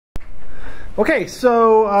Okay,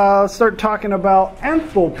 so let's start talking about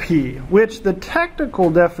enthalpy, which the technical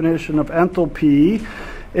definition of enthalpy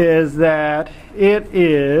is that it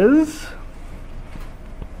is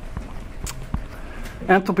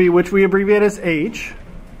enthalpy, which we abbreviate as H,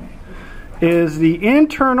 is the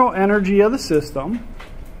internal energy of the system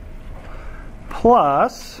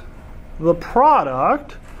plus the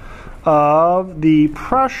product of the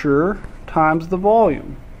pressure times the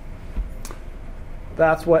volume.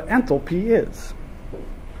 That's what enthalpy is.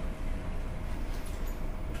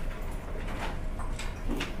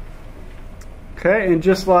 Okay, and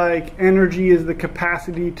just like energy is the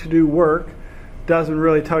capacity to do work, doesn't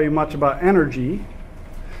really tell you much about energy.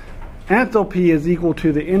 Enthalpy is equal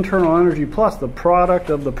to the internal energy plus the product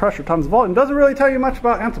of the pressure times the volume. Doesn't really tell you much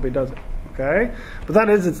about enthalpy, does it? Okay, but that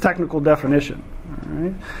is its technical definition. All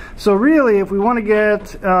right. So really, if we want to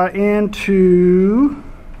get into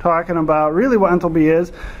talking about really what enthalpy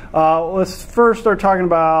is, let's first start talking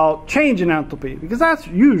about change in enthalpy, because that's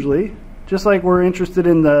usually, just like we're interested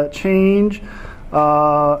in the change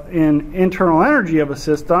in internal energy of a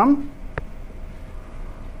system.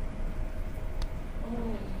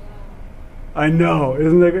 I know,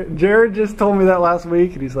 isn't it good? Jared just told me that last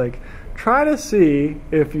week, and he's like, try to see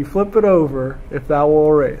if you flip it over, if that will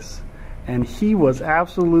erase. And he was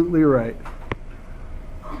absolutely right.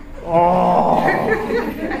 Oh,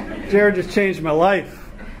 Jared just changed my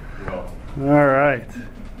life. All right.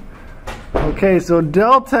 Okay, so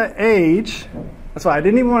delta H, that's why I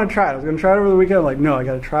didn't even want to try it. I was going to try it over the weekend. I'm like, no, I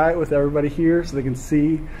got to try it with everybody here so they can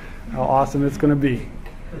see how awesome it's going to be.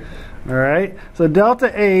 All right, so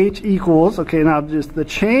delta H equals, okay, now just the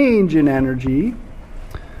change in energy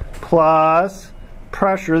plus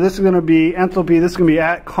pressure. This is going to be enthalpy. This is going to be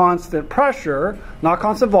at constant pressure, not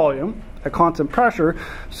constant volume, at constant pressure.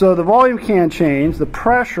 So the volume can change, the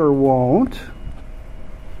pressure won't.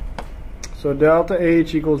 So delta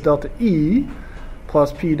H equals delta E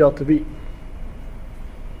plus P delta V.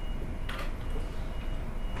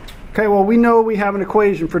 Okay, well, we know we have an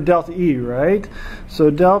equation for delta E, right? So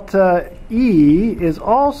delta E is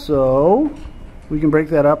also, we can break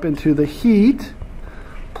that up into the heat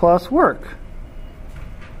plus work.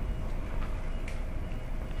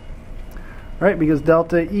 Right, because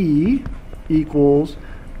delta E equals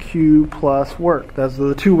Q plus work. Those are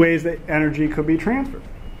the two ways that energy could be transferred.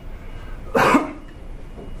 All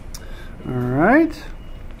right.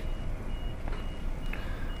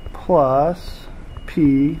 Plus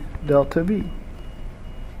P delta V.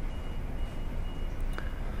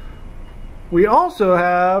 We also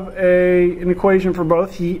have an equation for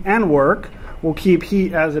both heat and work. We'll keep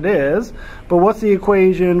heat as it is, but what's the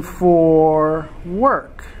equation for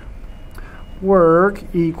work? Work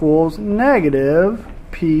equals negative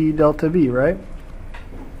P delta V, right?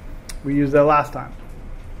 We used that last time.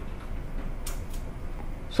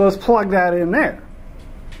 So let's plug that in there.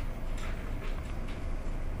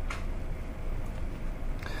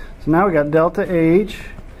 So now we got delta H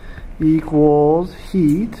equals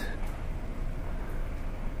heat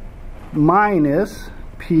minus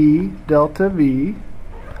P delta V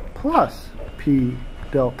plus P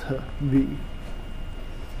delta V.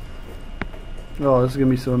 Oh, this is going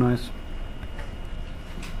to be so nice.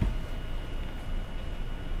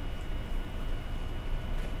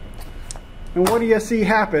 And what do you see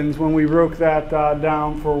happens when we broke that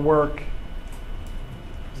down for work's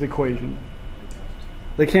equation?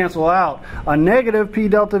 They cancel out. A negative P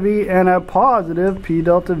delta V and a positive P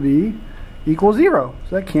delta V equals 0.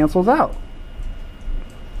 So that cancels out.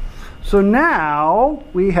 So now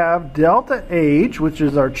we have delta H, which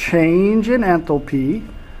is our change in enthalpy,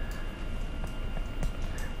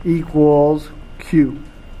 equals Q,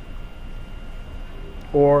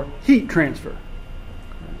 or heat transfer.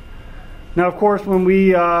 Now, of course, when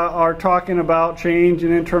we are talking about change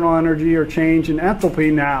in internal energy or change in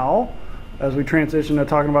enthalpy now, as we transition to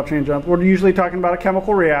talking about change in enthalpy, we're usually talking about a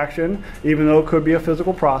chemical reaction, even though it could be a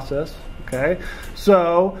physical process. Okay,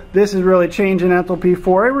 so this is really change in enthalpy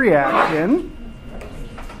for a reaction,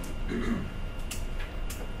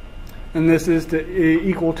 and this is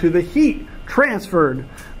equal to the heat transferred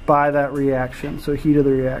by that reaction, so heat of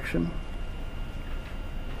the reaction.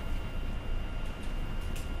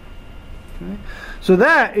 Okay. So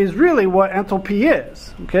that is really what enthalpy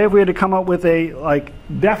is. Okay, if we had to come up with a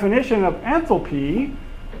definition of enthalpy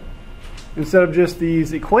instead of just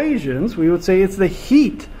these equations, we would say it's the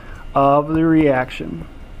heat of the reaction.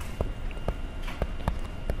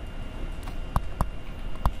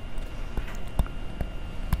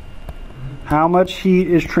 How much heat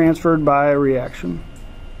is transferred by a reaction?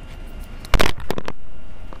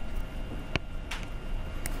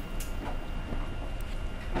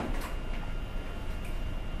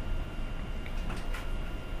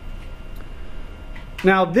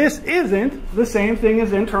 Now this isn't the same thing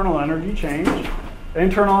as internal energy change.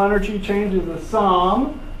 Internal energy change is the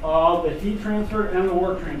sum of the heat transfer and the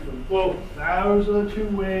work transfer. Well, those are the two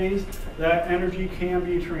ways that energy can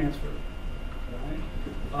be transferred.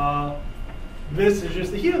 Okay? This is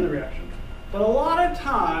just the heat of the reaction. But a lot of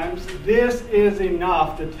times, this is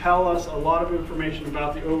enough to tell us a lot of information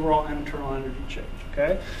about the overall internal energy change.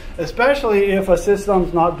 Okay? Especially if a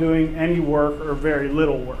system's not doing any work or very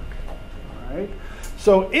little work. All right?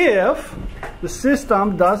 So if the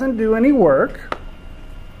system doesn't do any work,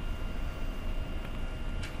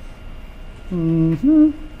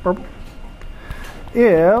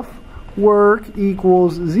 if work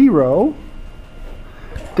equals 0,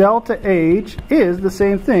 delta H is the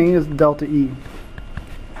same thing as delta E.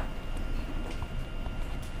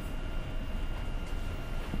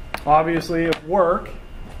 Obviously, if work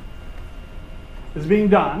is being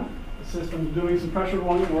done, the system's doing some pressure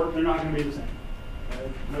volume work, they're not going to be the same.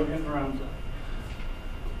 Okay? No getting around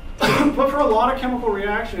that. But for a lot of chemical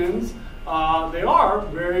reactions, they are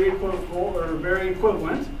very equivocal or very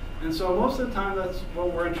equivalent, and so most of the time that's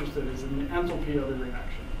what we're interested in, is in the enthalpy of the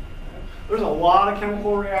reaction. Okay? There's a lot of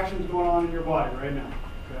chemical reactions going on in your body right now.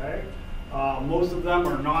 Okay? Most of them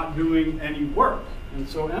are not doing any work, and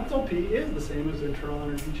so enthalpy is the same as internal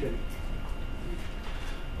energy change.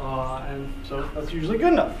 And so that's usually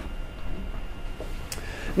good enough.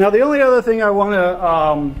 Now the only other thing I want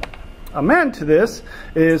to amend to this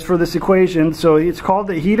is for this equation. So it's called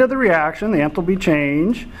the heat of the reaction, the enthalpy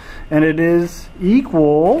change, and it is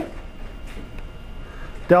equal,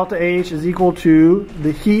 delta H is equal to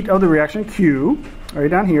the heat of the reaction, Q,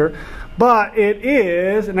 right down here, but it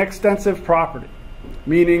is an extensive property,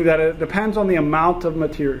 meaning that it depends on the amount of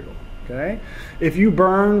material. Okay? If you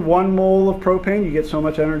burn 1 mole of propane, you get so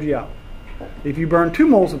much energy out. If you burn 2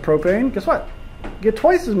 moles of propane, guess what? You get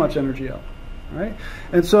twice as much energy out. Right?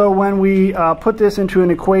 And so when we put this into an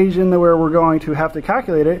equation where we're going to have to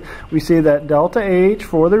calculate it, we say that delta H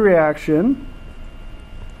for the reaction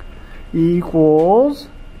equals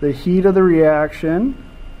the heat of the reaction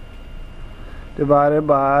divided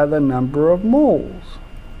by the number of moles.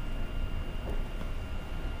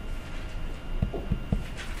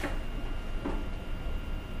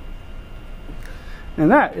 And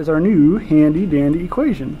that is our new handy dandy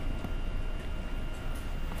equation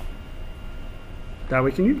that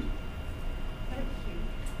we can use.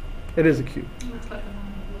 It is a Q.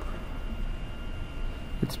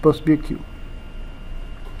 It's supposed to be a Q.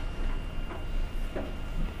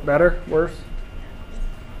 Better? Worse?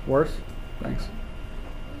 Worse? Thanks.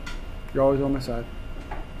 You're always on my side.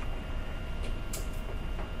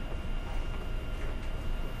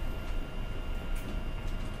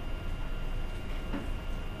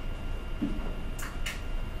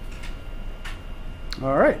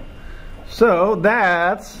 All right. So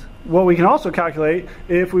that's what we can also calculate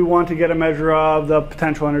if we want to get a measure of the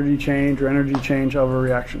potential energy change or energy change of a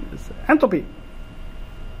reaction. It's enthalpy.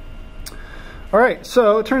 All right,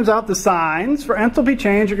 so it turns out the signs for enthalpy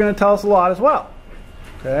change are going to tell us a lot as well.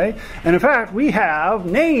 Okay? And in fact, we have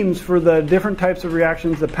names for the different types of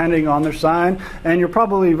reactions depending on their sign, and you're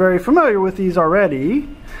probably very familiar with these already: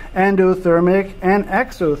 endothermic and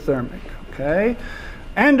exothermic. Okay?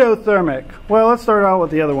 Endothermic. Well, let's start out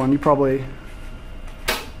with the other one you probably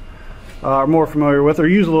are more familiar with or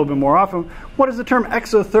use a little bit more often. What does the term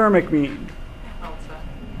exothermic mean?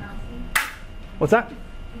 What's that?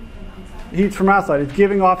 Heat's from outside. It's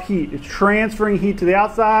giving off heat. It's transferring heat to the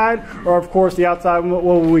outside, or of course the outside, what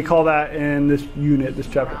would we call that in this unit, this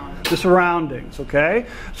chapter? The surroundings, okay?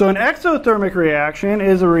 So an exothermic reaction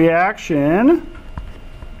is a reaction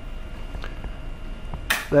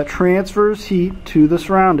that transfers heat to the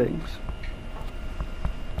surroundings.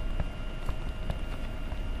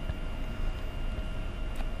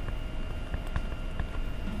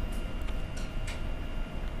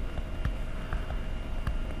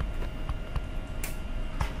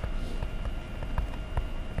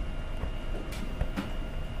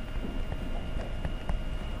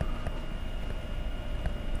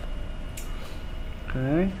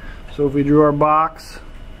 Okay, so if we drew our box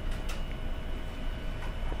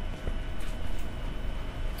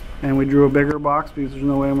and we drew a bigger box because there's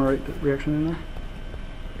no way I'm going to write the reaction in there.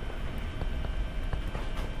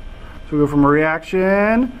 So we go from a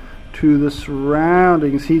reaction to the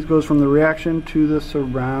surroundings. Heat goes from the reaction to the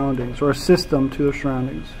surroundings, or a system to the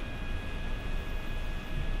surroundings.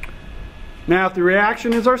 Now if the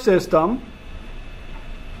reaction is our system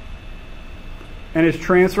and it's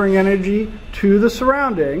transferring energy to the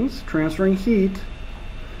surroundings, transferring heat,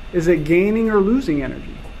 is it gaining or losing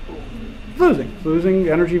energy? Losing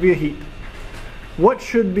energy via heat. what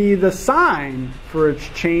should be the sign for its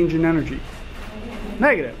change in energy?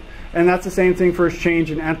 Negative. And that's the same thing for its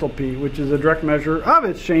change in enthalpy, which is a direct measure of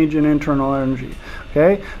its change in internal energy.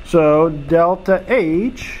 Okay, so delta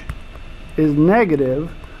H is negative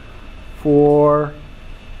for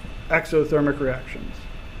exothermic reactions.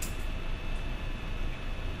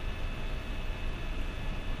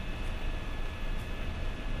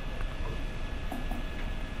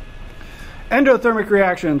 Endothermic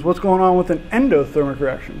reactions. What's going on with an endothermic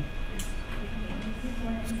reaction?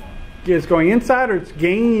 It's going inside or it's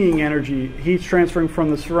gaining energy. Heat's transferring from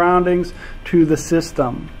the surroundings to the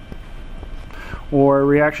system. Or a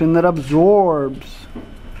reaction that absorbs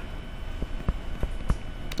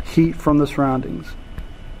heat from the surroundings.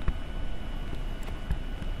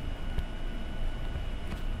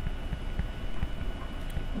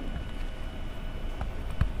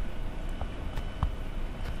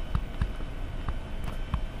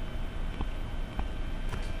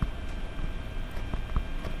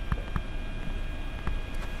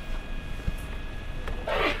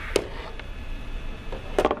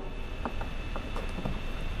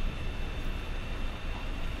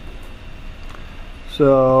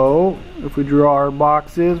 So if we draw our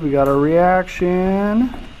boxes, we got a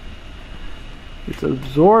reaction. It's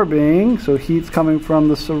absorbing, so heat's coming from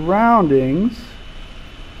the surroundings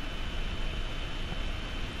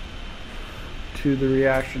to the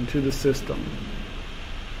reaction, to the system.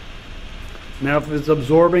 Now if it's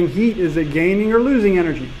absorbing heat, is it gaining or losing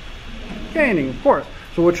energy? Gaining, of course.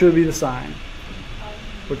 So what should be the sign?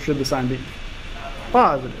 What should the sign be?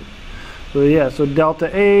 Positive. So yeah, so delta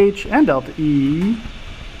H and delta E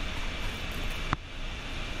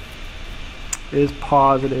is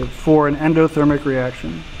positive for an endothermic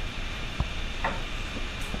reaction.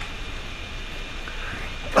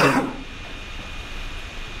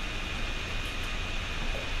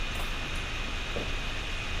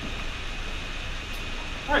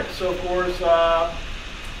 Alright, so of course,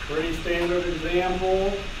 pretty standard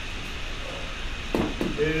example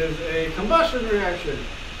is a combustion reaction.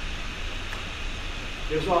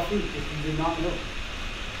 Gives off heat if you do not know.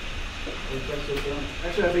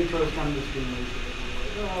 Actually, I think Troy's kind of just being lazy.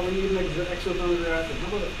 Oh, we need an exothermic reaction. How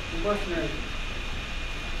about a combustion reaction?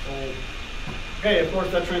 Okay, of course,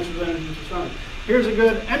 that transfers energy to surroundings. Here's a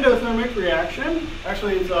good endothermic reaction.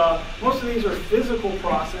 Actually, it's, most of these are physical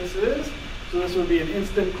processes. So this would be an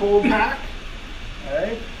instant cold pack.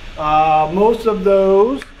 Okay. Most of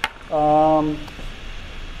those are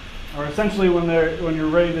essentially when you're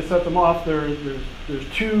ready to set them off. There's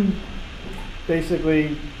two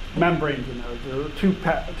basically membranes in there. There are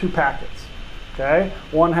two packets. Okay.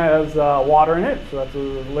 One has water in it, so that's a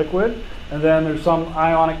liquid, and then there's some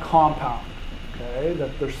ionic compound. Okay,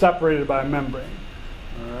 that they're separated by a membrane.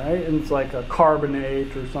 All right, and it's like a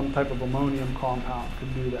carbonate or some type of ammonium compound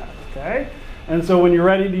could do that. Okay, and so when you're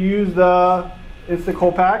ready to use the instant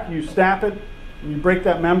cold pack, you snap it, you break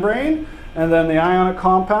that membrane, and then the ionic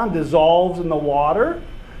compound dissolves in the water,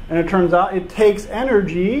 and it turns out it takes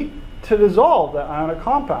energy to dissolve that ionic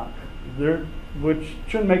compound, which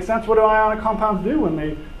shouldn't make sense. What do ionic compounds do when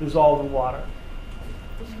they dissolve in water?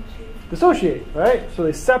 Dissociate, right? So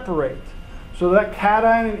they separate. So that cation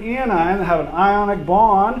and anion have an ionic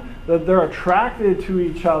bond, that they're attracted to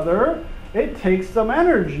each other. It takes some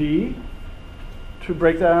energy to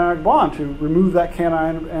break that ionic bond, to remove that cation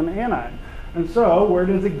and anion. And so where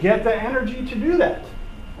does it get the energy to do that?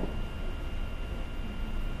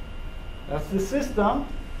 That's the system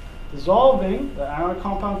dissolving, the ionic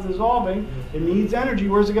compound's dissolving. It needs energy.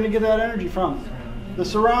 Where's it going to get that energy from? The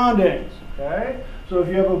surroundings. Okay? So if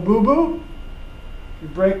you have a boo-boo, you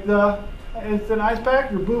break the instant ice pack,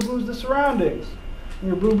 your boo-boo's the surroundings. And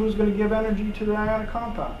your boo-boo's going to give energy to the ionic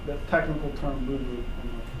compound. That technical term, boo-boo.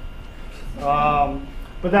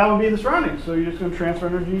 But that would be the surroundings. So you're just going to transfer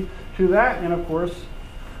energy to that. And of course,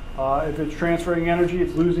 if it's transferring energy,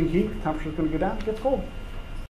 it's losing heat. The temperature's going to go down. It gets cold.